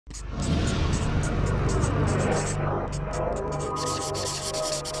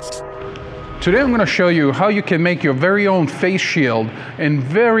Today I'm going to show you how you can make your very own face shield in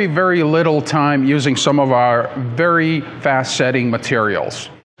very, very little time using some of our very fast setting materials.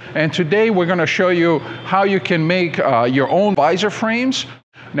 And today we're going to show you how you can make your own visor frames.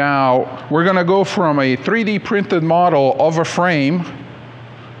 Now we're going to go from a 3D printed model of a frame,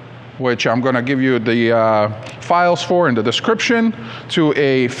 which I'm going to give you the files for in the description, to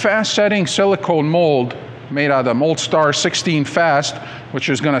a fast setting silicone mold made out of Moldstar 16 Fast, which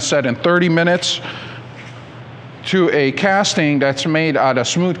is going to set in 30 minutes, to a casting that's made out of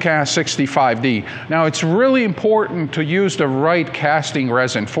Smoothcast 65D. Now it's really important to use the right casting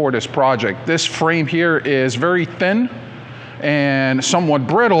resin for this project. This frame here is very thin and somewhat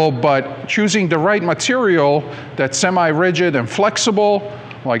brittle, but choosing the right material that's semi-rigid and flexible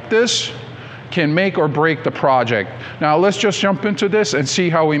like this can make or break the project. Now let's just jump into this and see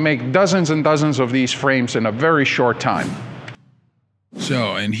how we make dozens and dozens of these frames in a very short time.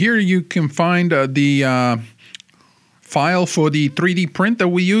 So, and here you can find the file for the 3D print that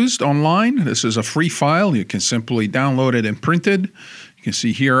we used online. This is a free file. You can simply download it and print it. You can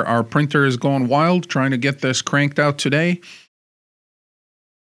see here our printer is going wild trying to get this cranked out today.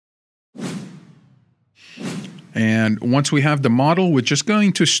 And once we have the model, we're just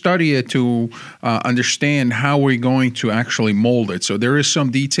going to study it to understand how we're going to actually mold it. So there is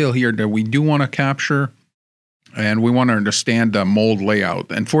some detail here that we do want to capture, and we want to understand the mold layout.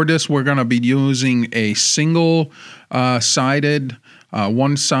 And for this, we're going to be using a single-sided,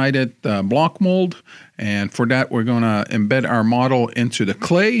 one-sided block mold. And for that, we're going to embed our model into the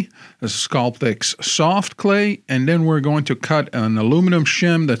clay, the Sculptix soft clay, and then we're going to cut an aluminum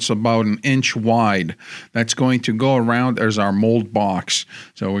shim that's about 1 inch wide. That's going to go around as our mold box.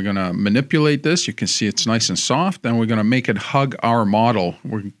 So we're going to manipulate this. You can see it's nice and soft, and we're going to make it hug our model.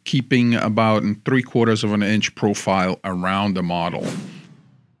 We're keeping about 3/4 of an inch profile around the model.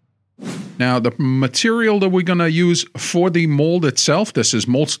 Now, the material that we're going to use for the mold itself, this is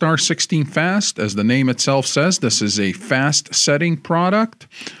Moldstar 16 Fast. As the name itself says, this is a fast setting product.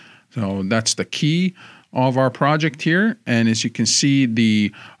 So that's the key of our project here. And as you can see,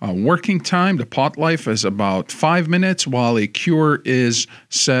 the working time, the pot life is about 5 minutes, while a cure is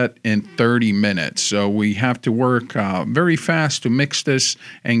set in 30 minutes. So we have to work very fast to mix this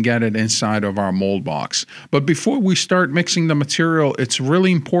and get it inside of our mold box. But before we start mixing the material, it's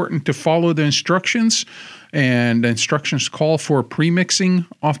really important to follow the instructions. And the instructions call for pre-mixing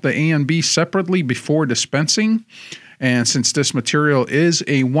of the A and B separately before dispensing. And since this material is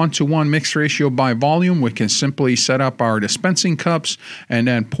a 1-to-1 mix ratio by volume, we can simply set up our dispensing cups and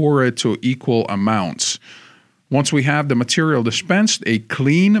then pour it to equal amounts. Once we have the material dispensed, a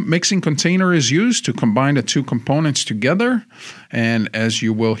clean mixing container is used to combine the two components together. And as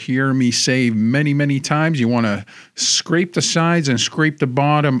you will hear me say many, many times, you want to scrape the sides and scrape the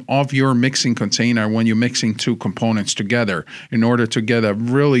bottom of your mixing container when you're mixing two components together in order to get a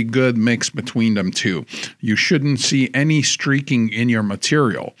really good mix between them two. You shouldn't see any streaking in your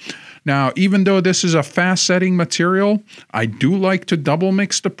material. Now, even though this is a fast setting material, I do like to double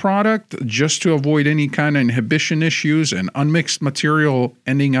mix the product just to avoid any kind of inhibition issues and unmixed material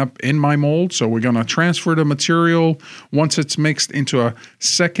ending up in my mold. So we're going to transfer the material once it's mixed into a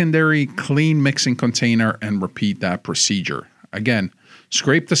secondary clean mixing container and repeat that procedure. Again,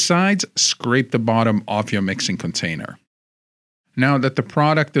 scrape the sides, scrape the bottom of your mixing container. Now that the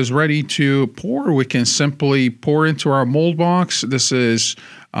product is ready to pour, we can simply pour into our mold box. This is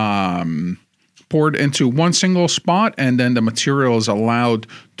poured into one single spot, and then the material is allowed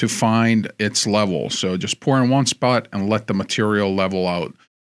to find its level. So just pour in one spot and let the material level out.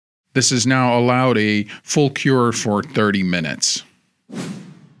 This is now allowed a full cure for 30 minutes.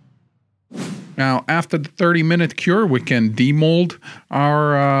 Now, after the 30-minute cure, we can demold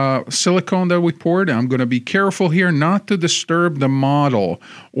our silicone that we poured. I'm going to be careful here not to disturb the model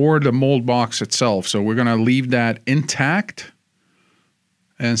or the mold box itself. So we're going to leave that intact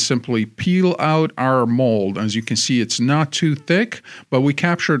and simply peel out our mold. As you can see, it's not too thick, but we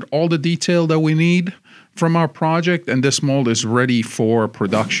captured all the detail that we need from our project, and this mold is ready for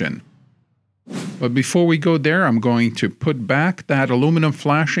production. But before we go there, I'm going to put back that aluminum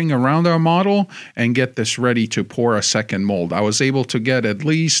flashing around our model and get this ready to pour a second mold. I was able to get at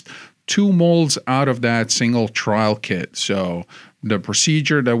least 2 molds out of that single trial kit. So the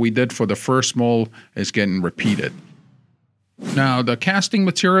procedure that we did for the first mold is getting repeated. Now, the casting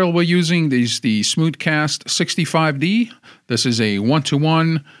material we're using is the Smoothcast 65D. This is a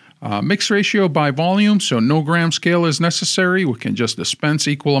 1-to-1 mix ratio by volume, so no gram scale is necessary. We can just dispense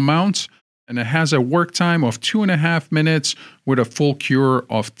equal amounts. And it has a work time of 2.5 minutes with a full cure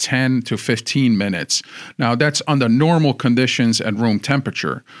of 10 to 15 minutes. Now that's under normal conditions at room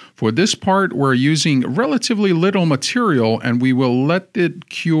temperature. For this part, we're using relatively little material and we will let it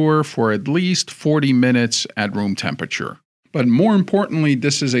cure for at least 40 minutes at room temperature. But more importantly,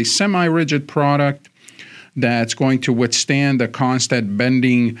 this is a semi-rigid product that's going to withstand the constant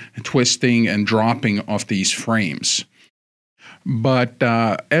bending, twisting, and dropping of these frames. But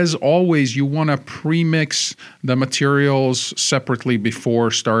as always, you want to pre-mix the materials separately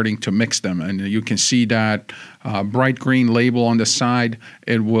before starting to mix them. And you can see that bright green label on the side.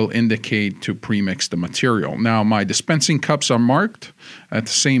 It will indicate to pre-mix the material. Now, my dispensing cups are marked at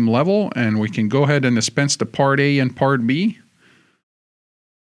the same level, and we can go ahead and dispense the part A and part B.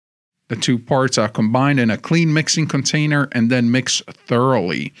 The two parts are combined in a clean mixing container and then mix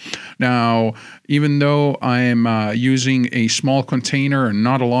thoroughly. Now, even though I'm using a small container and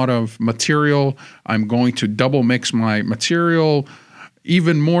not a lot of material, I'm going to double mix my material.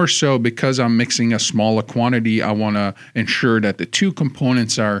 Even more so because I'm mixing a smaller quantity, I want to ensure that the two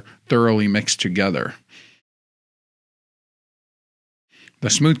components are thoroughly mixed together. The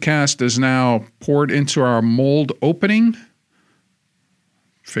smooth cast is now poured into our mold opening.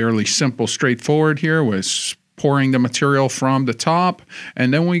 Fairly simple, straightforward here with pouring the material from the top.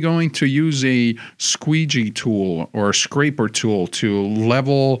 And then we're going to use a squeegee tool or a scraper tool to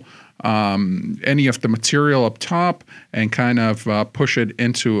level any of the material up top and kind of push it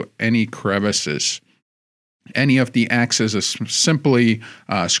into any crevices. Any of the axes is simply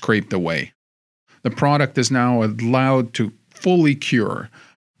scraped away. The product is now allowed to fully cure.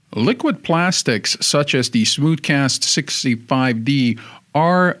 Liquid plastics such as the Smoothcast 65D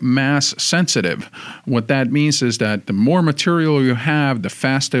are mass sensitive. What that means is that the more material you have, the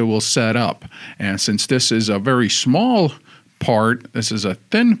faster it will set up. And since this is a very small part, this is a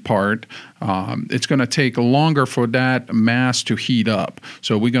thin part, it's going to take longer for that mass to heat up.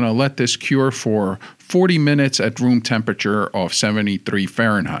 So we're going to let this cure for 40 minutes at room temperature of 73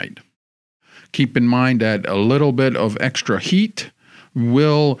 Fahrenheit. Keep in mind that a little bit of extra heat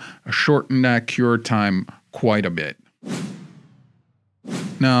will shorten that cure time quite a bit.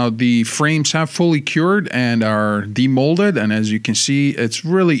 Now the frames have fully cured and are demolded, and as you can see, it's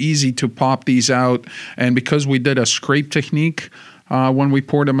really easy to pop these out. And because we did a scrape technique when we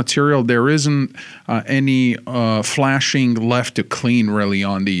pour the material, there isn't any flashing left to clean really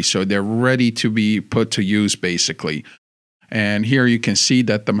on these, so they're ready to be put to use basically. And here you can see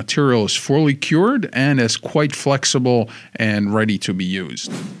that the material is fully cured and is quite flexible and ready to be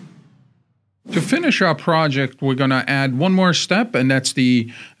used. To finish our project, we're going to add one more step, and that's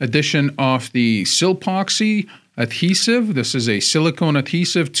the addition of the Sil-Poxy adhesive. This is a silicone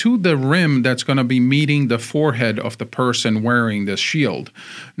adhesive to the rim that's going to be meeting the forehead of the person wearing the shield.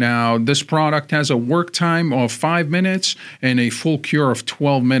 Now, this product has a work time of 5 minutes and a full cure of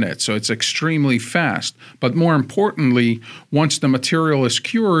 12 minutes, so it's extremely fast. But more importantly, once the material is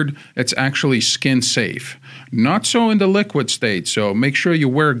cured, it's actually skin safe. Not so in the liquid state, so make sure you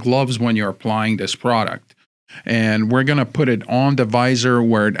wear gloves when you're applying this product. And we're going to put it on the visor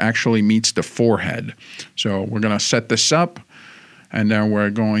where it actually meets the forehead. So we're going to set this up, and then we're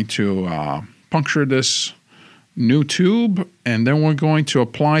going to puncture this new tube, and then we're going to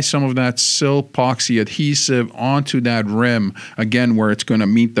apply some of that Sil-Poxy adhesive onto that rim, again where it's going to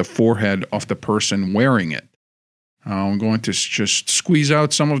meet the forehead of the person wearing it. I'm going to just squeeze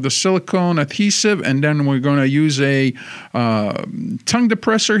out some of the silicone adhesive, and then we're going to use a tongue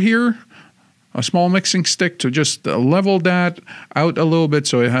depressor here, a small mixing stick, to just level that out a little bit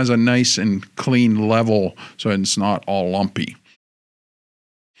so it has a nice and clean level so it's not all lumpy.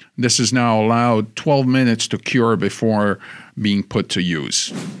 This is now allowed 12 minutes to cure before being put to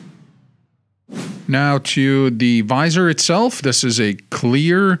use. Now to the visor itself. This is a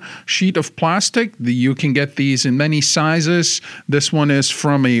clear sheet of plastic. You can get these in many sizes. This one is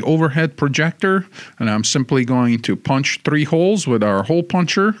from an overhead projector, and I'm simply going to punch 3 holes with our hole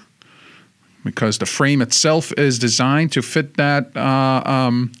puncher, because the frame itself is designed to fit that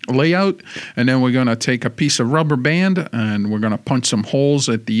layout. And then we're going to take a piece of rubber band and we're going to punch some holes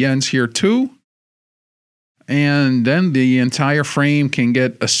at the ends here too. And then the entire frame can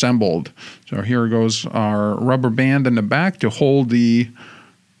get assembled. So here goes our rubber band in the back to hold the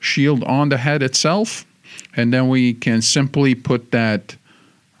shield on the head itself. And then we can simply put that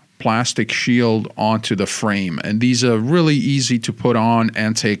plastic shield onto the frame, and these are really easy to put on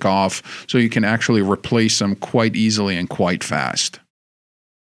and take off, so you can actually replace them quite easily and quite fast.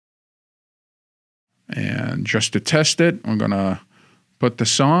 And just to test it, I'm gonna put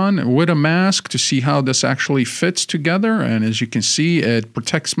this on with a mask to see how this actually fits together. And as you can see, it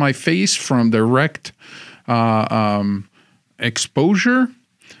protects my face from direct exposure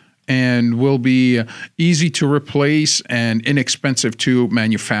and will be easy to replace and inexpensive to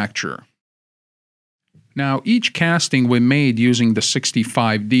manufacture. Now, each casting we made using the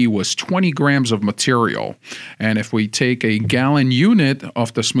 65D was 20 grams of material. And if we take a gallon unit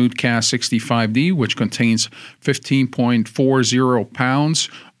of the Smooth Cast 65D, which contains 15.40 pounds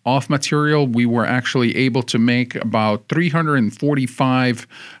of material, we were actually able to make about 345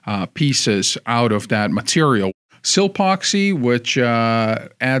 pieces out of that material. Sil-Poxy, which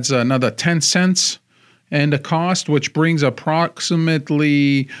adds another 10 cents and the cost, which brings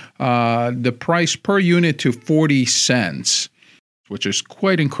approximately the price per unit to 40 cents, which is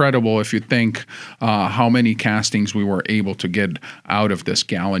quite incredible if you think how many castings we were able to get out of this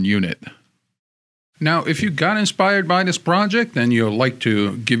gallon unit. Now, if you got inspired by this project and you'd like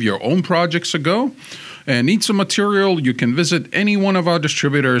to give your own projects a go and need some material, you can visit any one of our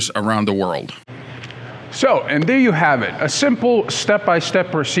distributors around the world. So, and there you have it, a simple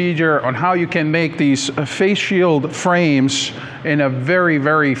step-by-step procedure on how you can make these face shield frames in a very,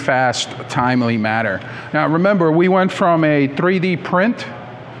 very fast, timely manner. Now remember, we went from a 3D print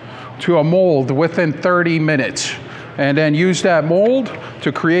to a mold within 30 minutes, and then used that mold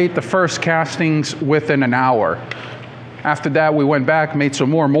to create the first castings within an hour. After that, we went back, made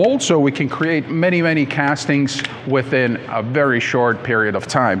some more molds so we can create many, many castings within a very short period of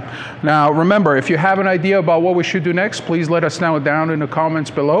time. Now, remember, if you have an idea about what we should do next, please let us know down in the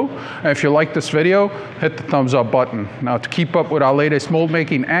comments below. And if you like this video, hit the thumbs up button. Now, to keep up with our latest mold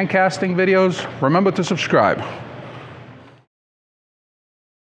making and casting videos, remember to subscribe.